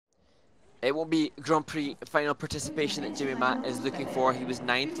it won't be Grand Prix final participation that Jimmy Ma is looking for. He was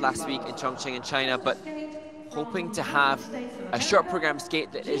 9th last week in Chongqing in China, but hoping to have a short program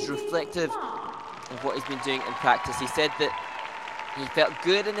skate that is reflective of what he's been doing in practice. He said that he felt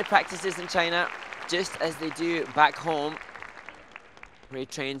good in the practices in China, just as they do back home, where he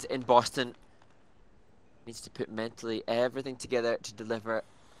trains in Boston. Needs to put mentally everything together to deliver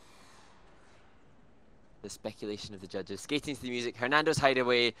the speculation of the judges. Skating to the music, Hernando's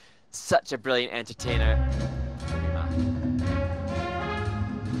Hideaway, such a brilliant entertainer.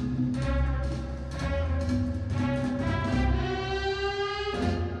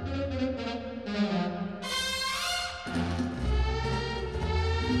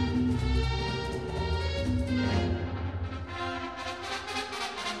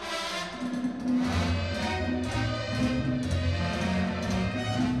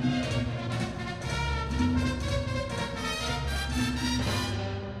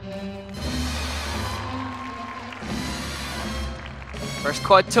 First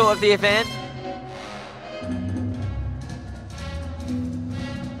quad toe of the event.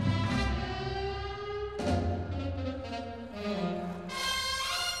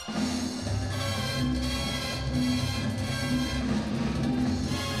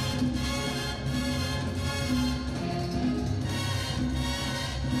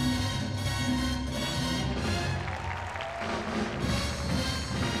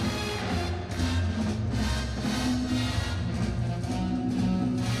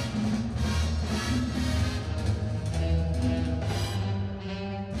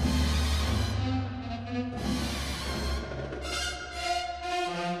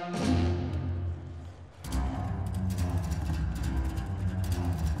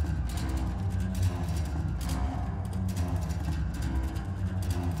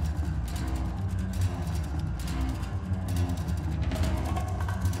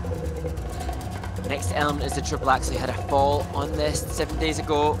 Next element is the triple axel. He had a fall on this 7 days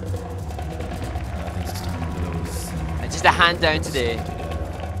ago. And just a hand down today.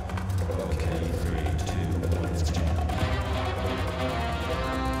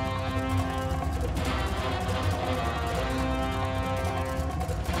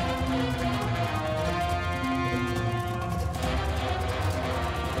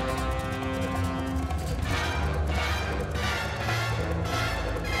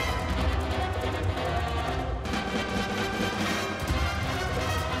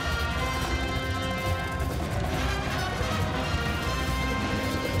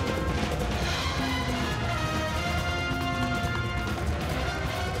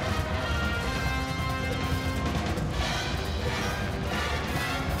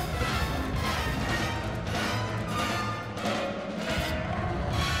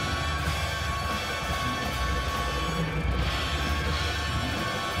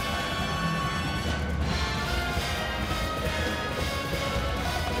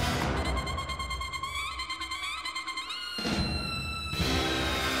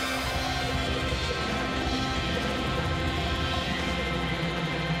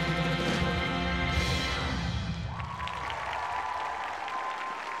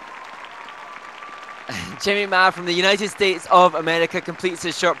 Jimmy Ma from the United States of America completes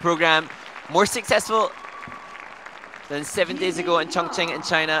his short program. More successful than 7 days ago in Chongqing in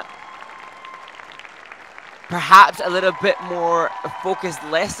China. Perhaps a little bit more focused,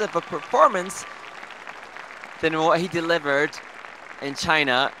 less of a performance than what he delivered in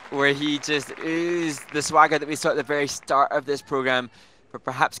China, where he just oozed the swagger that we saw at the very start of this program, but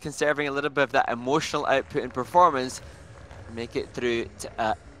perhaps conserving a little bit of that emotional output and performance to make it through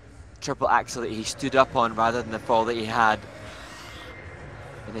to triple axel that he stood up on rather than the fall that he had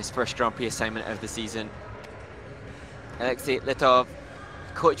in his first Grand Prix assignment of the season. Alexei Litov,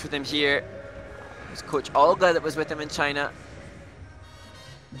 coach with him here. His coach Olga that was with him in China.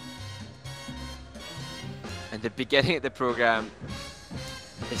 And the beginning of the program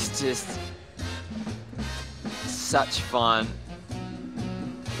is just such fun.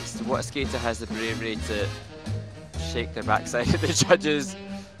 It's what skater has the bravery to shake their backside at the judges.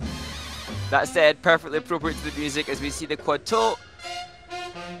 That said, perfectly appropriate to the music as we see the quad toe.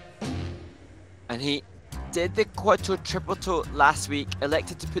 And he did the quad toe triple toe last week,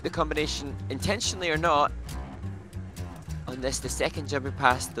 elected to put the combination intentionally or not on this, the second jumping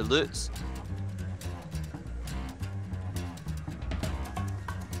past the loots.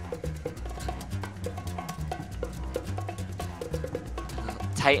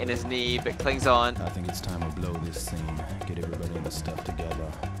 Tight in his knee, but clings on. I think it's time to blow this scene, get everybody in the stuff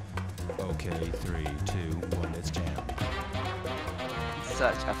together. Okay, 3, 2, 1, let's jam.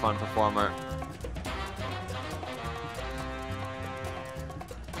 Such a fun performer.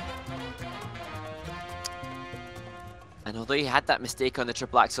 And although he had that mistake on the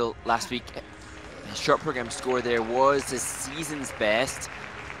triple axel last week, his short program score there was his season's best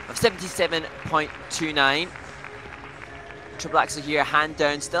of 77.29. Triple axel here, hand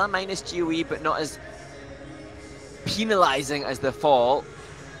down, still a minus GOE, but not as penalizing as the fall.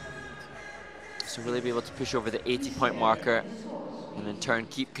 So really be able to push over the 80-point marker and in turn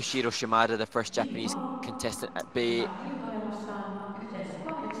keep Koshiro Shimada, the first Japanese contestant, at bay.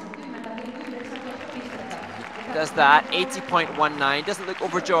 He does that, 80.19, doesn't look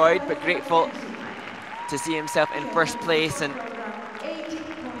overjoyed, but grateful to see himself in first place, and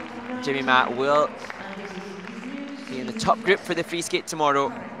Jimmy Matt will be in the top group for the free skate tomorrow.